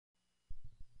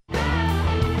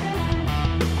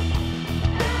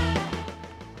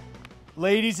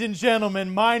Ladies and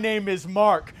gentlemen, my name is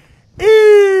Mark E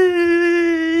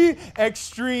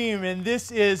Xtreme, and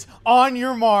this is On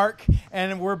Your Mark,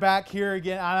 and we're back here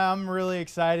again. I'm really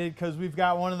excited because we've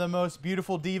got one of the most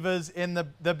beautiful divas in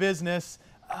the business,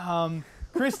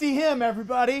 Christy Hemme,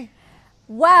 everybody.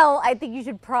 Well, I think you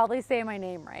should probably say my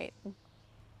name right.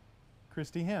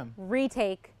 Christy Hemme.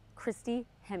 Retake, Christy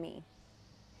Hemme.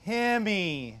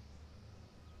 Hemme.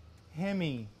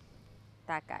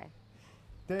 That guy.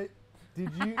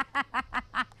 Did you? I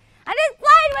just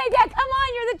played with you. Come on,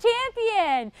 you're the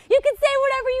champion. You can say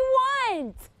whatever you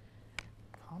want.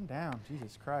 Calm down,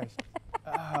 Jesus Christ.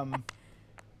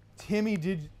 Timmy,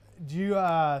 do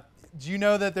you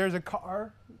know that there's a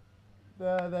car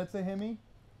that's a Hemme?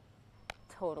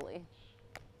 Totally.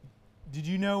 Did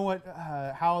you know what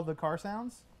how the car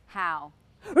sounds? How?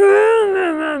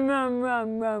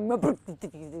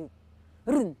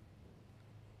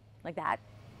 Like that.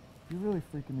 You're really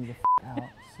freaking me the out.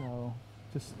 So,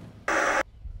 just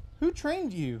who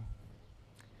trained you?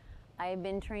 I have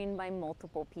been trained by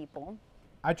multiple people.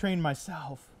 I trained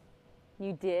myself.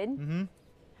 You did? Mm-hmm.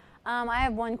 I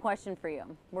have one question for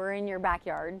you. We're in your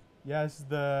backyard. Yes,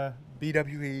 the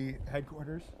WWE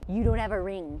headquarters. You don't have a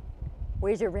ring.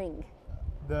 Where's your ring?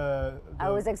 I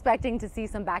was expecting to see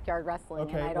some backyard wrestling,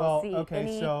 and I don't see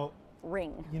any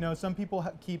ring. You know, some people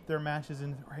keep their matches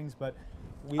in rings, but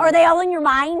are they all in your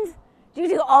mind? Do you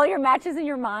do all your matches in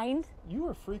your mind? You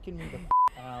are freaking me the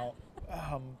out.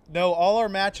 No, all our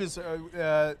matches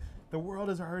are, the world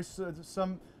is ours.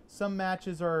 Some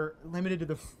matches are limited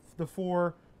to the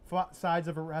four sides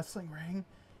of a wrestling ring,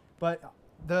 but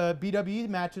the BWE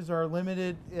matches are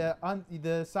limited.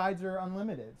 The sides are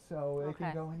unlimited, so they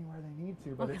can go anywhere they need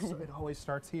to. But it always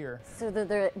starts here. So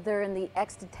they're in the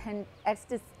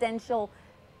existential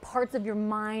parts of your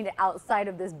mind outside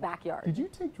of this backyard. Did you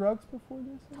take drugs before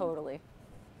this? Totally.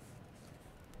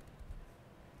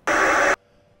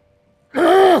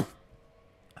 You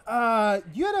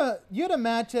had a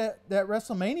match at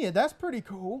WrestleMania. That's pretty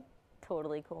cool.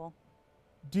 Totally cool.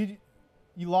 You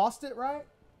lost it, right?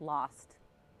 Lost.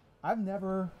 I want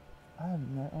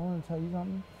to tell you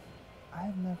something.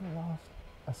 I've never lost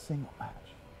a single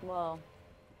match. Well,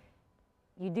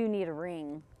 you do need a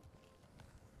ring.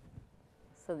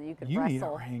 So that you could wrestle. You need a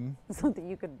ring. So that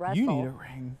you could wrestle. You need a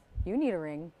ring. You need a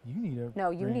ring. You need a No,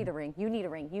 you need a ring. You need a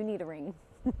ring. You need a ring.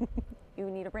 You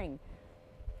need a ring.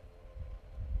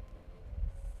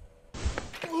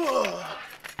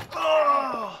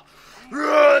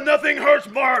 Nothing hurts,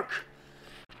 Mark.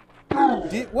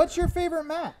 What's your favorite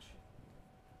match?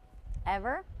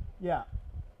 Ever? Yeah.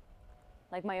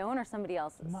 Like my own or somebody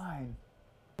else's? Mine.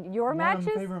 Your matches?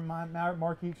 One of my favorite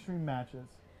Mark E Xtreme matches.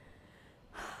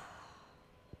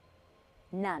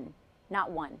 None. Not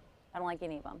one. I don't like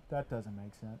any of them. That doesn't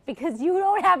make sense. Because you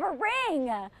don't have a ring.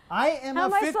 I am a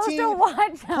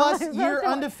 15+ year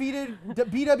undefeated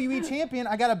BWE champion.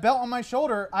 I got a belt on my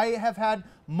shoulder. I have had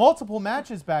multiple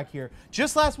matches back here.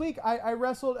 Just last week, I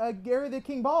wrestled Gary the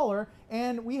King Baller,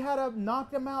 and we had a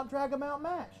knock him out, drag him out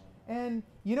match. And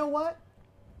you know what?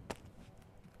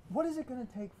 What is it going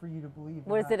to take for you to believe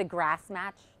Was it a grass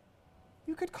match?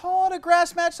 You could call it a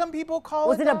grass match. Some people call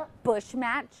Was it a bush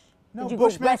match? No,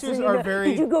 bush matches are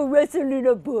very... Did you go wrestle in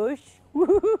a bush?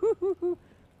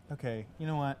 Okay, you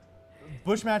know what?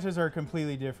 Bush matches are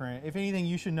completely different. If anything,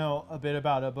 you should know a bit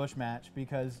about a bush match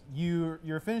because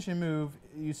your finishing move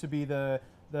used to be the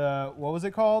what was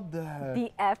it called? The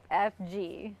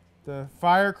FFG. The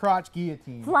fire crotch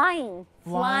guillotine. Flying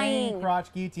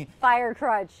crotch guillotine. Fire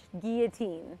crotch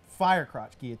guillotine. Fire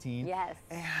crotch guillotine. Yes.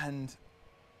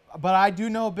 But I do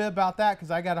know a bit about that because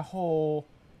I got a whole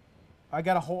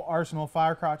arsenal of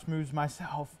fire crotch moves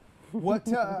myself. What?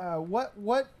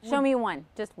 Show me one,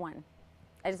 just one.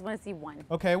 I just want to see one.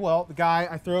 Okay, well,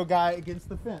 I throw a guy against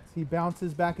the fence. He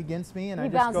bounces back against me, and he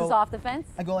bounces off the fence.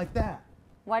 I go like that.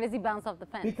 Why does he bounce off the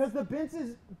fence? Because the fence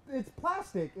it's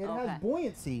plastic. It has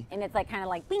buoyancy. And it's like kind of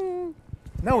like bing.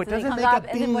 No, it doesn't make a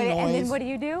bing noise. And then what do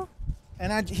you do?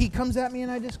 And he comes at me,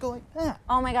 and I just go like that.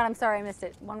 Oh my God, I'm sorry, I missed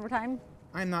it. One more time.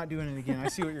 I'm not doing it again. I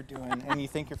see what you're doing, and you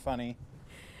think you're funny.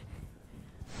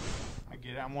 I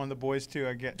get it. I'm one of the boys too.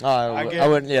 I get. I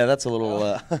wouldn't. Yeah, that's a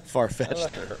little far-fetched.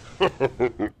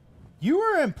 You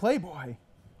were in Playboy.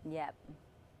 Yep.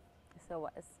 So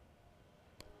was.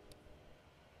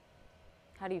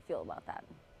 How do you feel about that?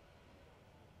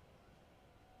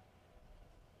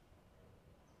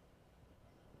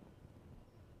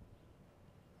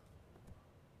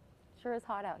 Sure is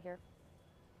hot out here.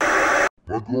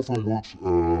 My girlfriend works.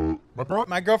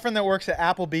 My girlfriend that works at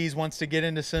Applebee's wants to get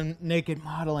into some naked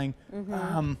modeling.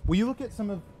 Mm-hmm. Will you look at some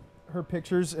of her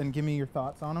pictures and give me your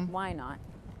thoughts on them? Why not?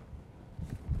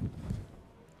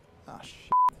 Oh,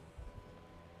 shit.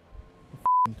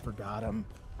 I forgot him.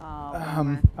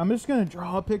 Oh, I'm just going to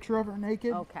draw a picture of her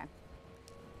naked. okay.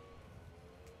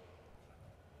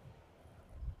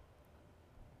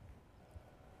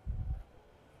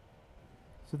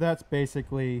 So that's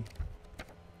basically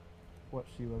what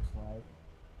she looks like.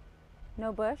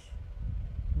 No bush?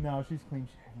 No, she's clean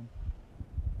shaven.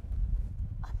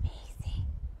 Amazing.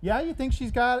 Yeah, you think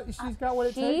she's got what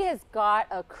it takes? She has got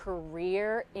a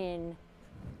career in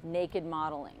naked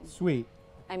modeling. Sweet.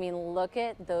 I mean, look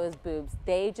at those boobs.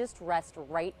 They just rest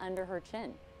right under her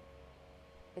chin.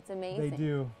 It's amazing. They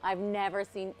do. I've never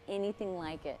seen anything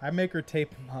like it. I make her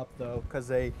tape them up though, because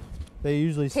they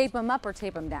usually Tape them up or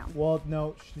tape them down? Well,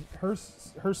 no, her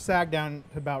sag down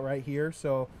to about right here,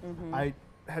 so I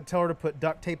had tell her to put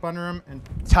duct tape under them and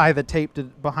tie the tape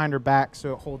behind her back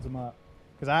so it holds them up.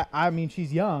 Because I mean,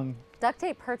 she's young. Duct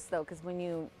tape hurts though, because when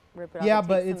you rip it off, Yeah, it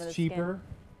but takes some of it's the cheaper.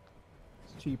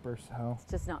 skin. It's cheaper, so.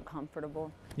 It's just not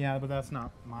comfortable. Yeah, but that's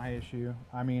not my issue.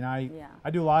 I mean, I Yeah.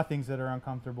 do a lot of things that are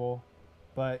uncomfortable,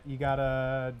 but you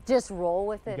gotta Just roll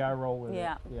with it. you gotta roll with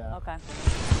Yeah. it. Yeah. Okay.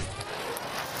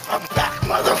 I'm back,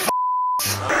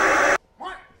 motherfucker.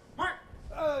 Mark,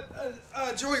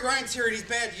 Joey Ryan's here and he's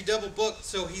mad you double booked,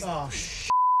 so he's mad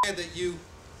that you.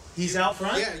 He's out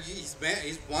front? Yeah, he's mad.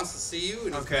 He wants to see you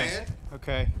and he's Okay. mad.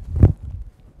 Okay.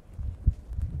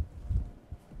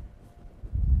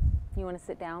 You want to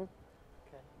sit down?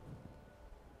 Okay.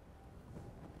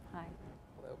 Hi.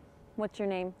 Hello. What's your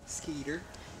name? Skeeter.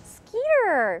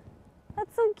 Skeeter.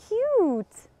 That's so cute.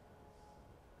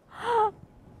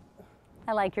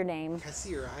 I like your name. Can I see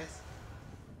your eyes?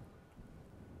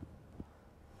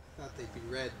 I thought they'd be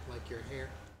red like your hair.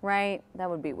 Right? That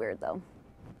would be weird though.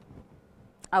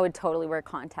 I would totally wear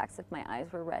contacts if my eyes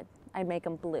were red. I'd make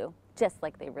them blue, just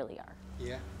like they really are.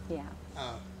 Yeah. Yeah.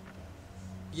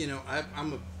 You know,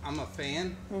 I'm a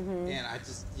fan, and I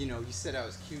just, you know, you said I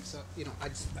was cute, so you know, I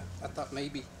thought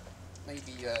maybe, you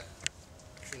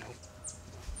know,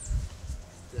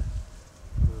 the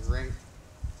ring.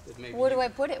 That maybe Where do I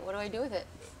put it? What do I do with it?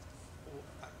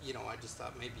 You know, I just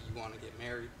thought maybe you want to get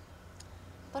married.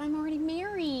 But I'm already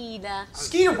married.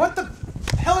 Skeeter, what the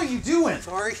hell are you doing?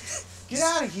 Sorry. Get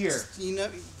out of here. You know,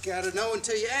 you gotta know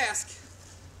until you ask.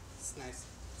 It's nice.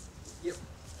 Yep.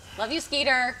 Love you,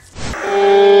 Skeeter.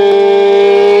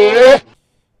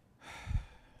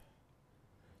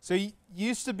 So you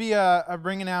used to be a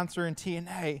ring announcer in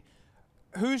TNA.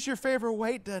 Who's your favorite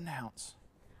weight to announce?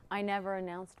 I never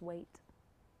announced weight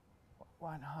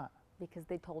Why not? because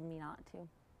they told me not to.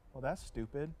 Well, that's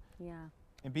stupid. Yeah.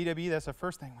 In BW, that's the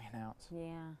first thing we announce.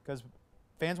 Yeah. Because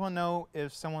fans want to know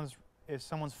if someone's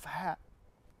fat.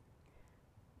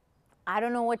 I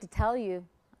don't know what to tell you.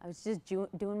 I was just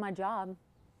doing my job.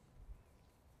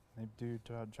 They do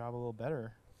the job a little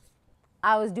better.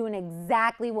 I was doing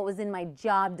exactly what was in my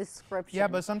job description. Yeah,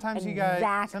 but sometimes you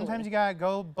gotta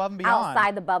go above and beyond.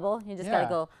 Outside the bubble, you just gotta Yeah.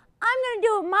 go, I'm gonna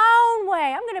do it my own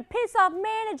way. I'm gonna piss off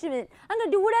management. I'm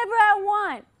gonna do whatever I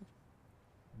want.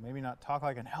 Maybe not talk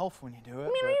like an elf when you do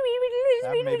it, but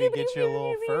that maybe gets you a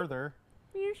little further.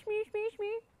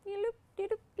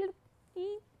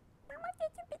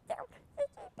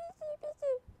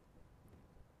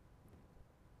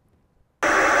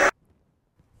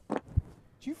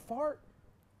 Did you fart?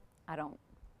 I don't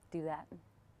do that.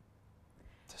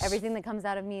 Everything that comes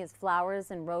out of me is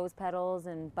flowers and rose petals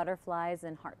and butterflies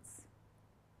and hearts.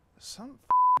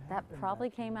 That probably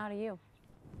came out of you.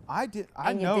 I did.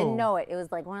 I And know. you didn't know it. It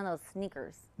was like one of those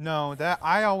sneakers. No, that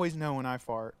I always know when I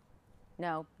fart.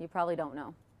 No, you probably don't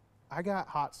know. I got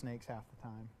hot snakes half the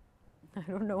time. I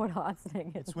don't know what hot snake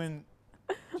is. It's when,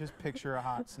 just picture a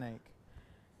hot snake.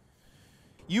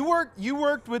 You worked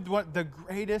with the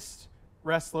greatest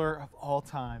wrestler of all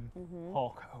time,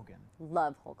 Hulk Hogan.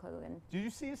 Love Hulk Hogan. Did you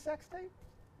see his sex tape?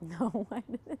 No, I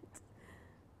didn't.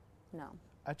 No.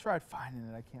 I tried finding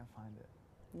it. I can't find it.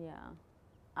 Yeah.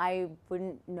 I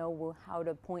wouldn't know how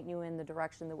to point you in the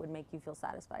direction that would make you feel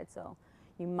satisfied, so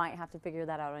you might have to figure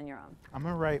that out on your own. I'm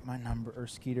gonna write my number or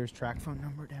Skeeter's track phone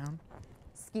number down.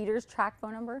 Skeeter's track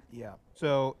phone number? Yeah.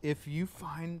 So if you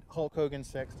find Hulk Hogan's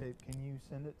sex tape, can you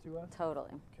send it to us? Totally.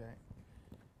 Okay.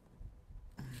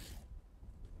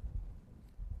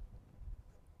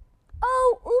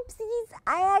 Oh, oopsies.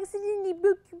 I accidentally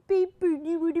booked your paper. Do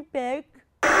you want it back?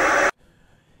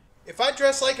 If I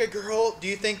dress like a girl, do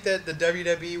you think that the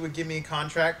WWE would give me a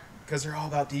contract because they're all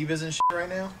about divas and shit right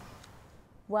now?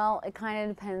 Well, it kind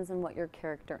of depends on what your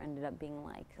character ended up being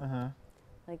like. Uh-huh.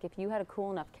 Like, if you had a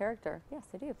cool enough character, yes,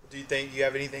 I do. Do you think you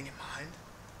have anything in mind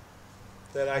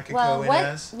that I could Well, go in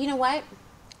as? you know what?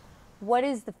 What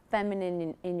does the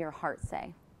feminine in your heart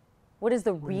say? What is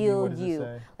the What do you mean, real what does it you?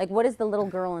 say? Like, what is the little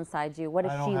girl inside you? What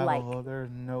is I don't she have like?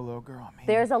 there's no little girl on me.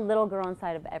 There's a little girl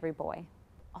inside of every boy.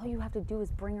 All you have to do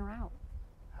is bring her out.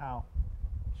 How?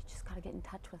 You just got to get in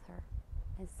touch with her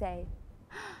and say,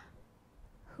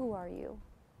 who are you?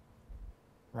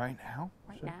 Right now?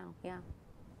 Right now, yeah.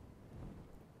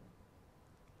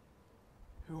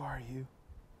 Who are you?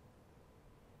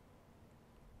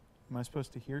 Am I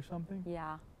supposed to hear something?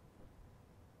 Yeah.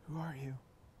 Who are you?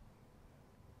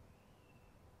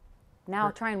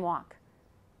 Now try and walk.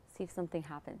 See if something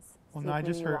happens. Well, See no, if I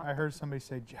just maybe you heard. walk. I heard somebody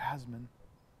say Jasmine.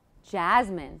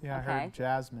 Jasmine. Yeah, Okay. I heard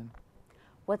Jasmine.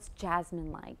 What's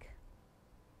Jasmine like?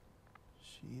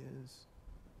 She's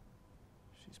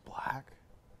black.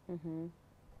 Mm-hmm.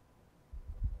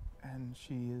 And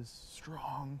she is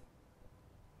strong.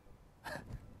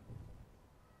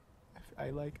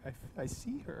 I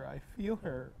see her. I feel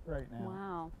her right now.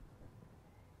 Wow.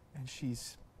 And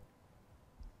she's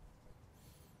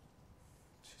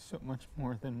so much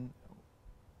more than.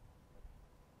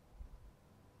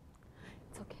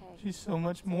 It's okay. She's so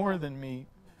much more than me.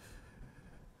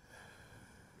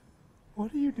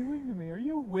 What are you doing to me? Are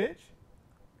you a witch?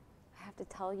 I have to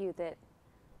tell you that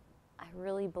I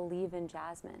really believe in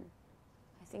Jasmine.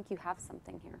 I think you have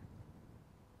something here.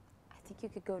 I think you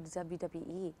could go to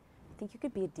WWE. I think you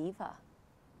could be a diva.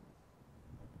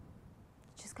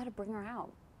 You just got to bring her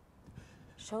out.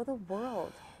 Show the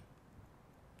world.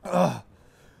 Ugh.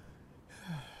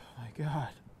 My God.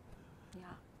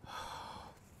 Yeah.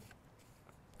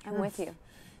 I'm with you.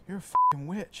 You're a f***ing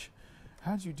witch.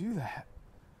 How'd you do that?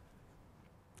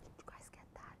 Did you guys get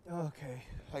that? Okay,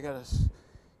 I gotta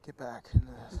get back into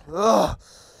this. Ugh.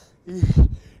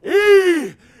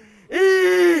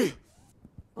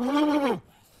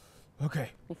 Okay.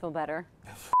 You feel better?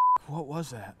 What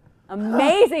was that?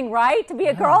 Amazing, right? To be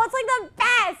a girl, it's like the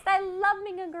best. I love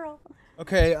being a girl.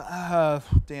 Okay,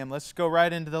 damn. Let's go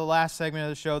right into the last segment of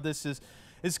the show. This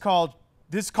is called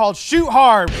Shoot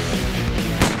Hard.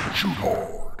 Shoot Hard.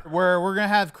 Where we're gonna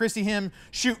have Christy Hemme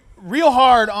shoot real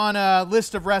hard on a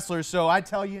list of wrestlers. So I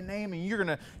tell you a name and you're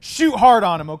gonna shoot hard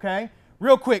on them. Okay?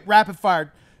 Real quick, rapid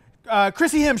fire.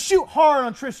 Christy Hemme, shoot hard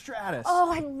on Trish Stratus.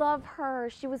 Oh, I love her.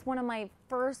 She was one of my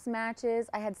first matches.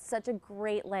 I had such a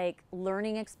great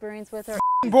learning experience with her.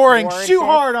 Boring. Gorgeous. Shoot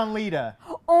hard on Lita.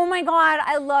 Oh my God,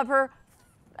 I love her.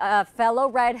 Fellow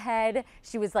redhead.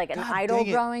 She was like an God idol dang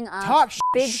it. growing up. Talk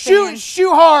Big shoot fan.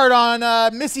 shoot hard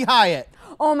on Missy Hyatt.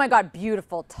 Oh my God,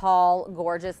 beautiful, tall,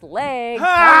 gorgeous legs.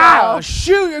 Ah, Hello.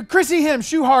 shoot Christy Hemme,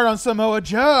 shoot hard on Samoa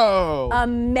Joe.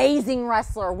 Amazing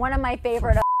wrestler. One of my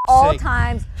favorite of all sake.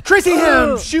 times. Christy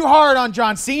Hemme, Ooh. shoot hard on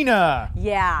John Cena.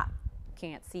 Yeah,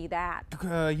 can't see that.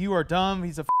 You are dumb.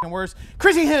 He's the f***ing worst.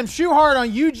 Christy Hemme, shoot hard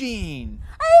on Eugene.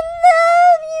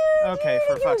 I love you. Okay,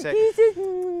 for fuck's sake. Jesus.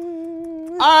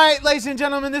 All right, ladies and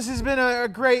gentlemen, this has been a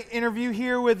great interview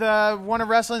here with one of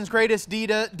wrestling's greatest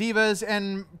divas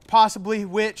and possibly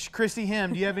witch, Christy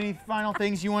Hemme. Do you have any final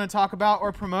things you want to talk about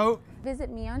or promote? Visit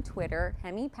me on Twitter,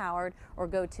 Hemme Powered, or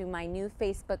go to my new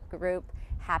Facebook group,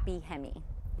 Happy Hemme.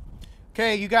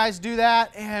 Okay, you guys do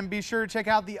that, and be sure to check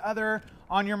out the other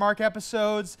On Your Mark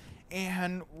episodes,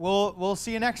 and we'll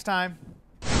see you next time.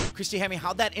 Christy Hemme,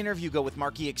 how'd that interview go with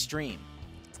Mark E Xtreme?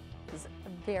 It was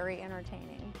very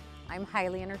entertaining. I'm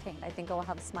highly entertained. I think I'll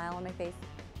have a smile on my face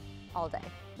all day.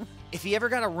 If he ever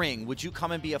got a ring, would you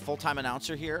come and be a full-time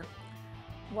announcer here?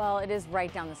 Well, it is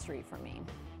right down the street from me,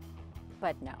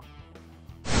 but no.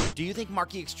 Do you think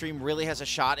Mark E Xtreme really has a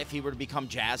shot if he were to become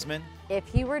Jasmine? If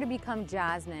he were to become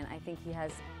Jasmine, I think he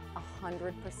has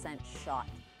 100% shot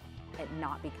at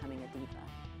not becoming a diva.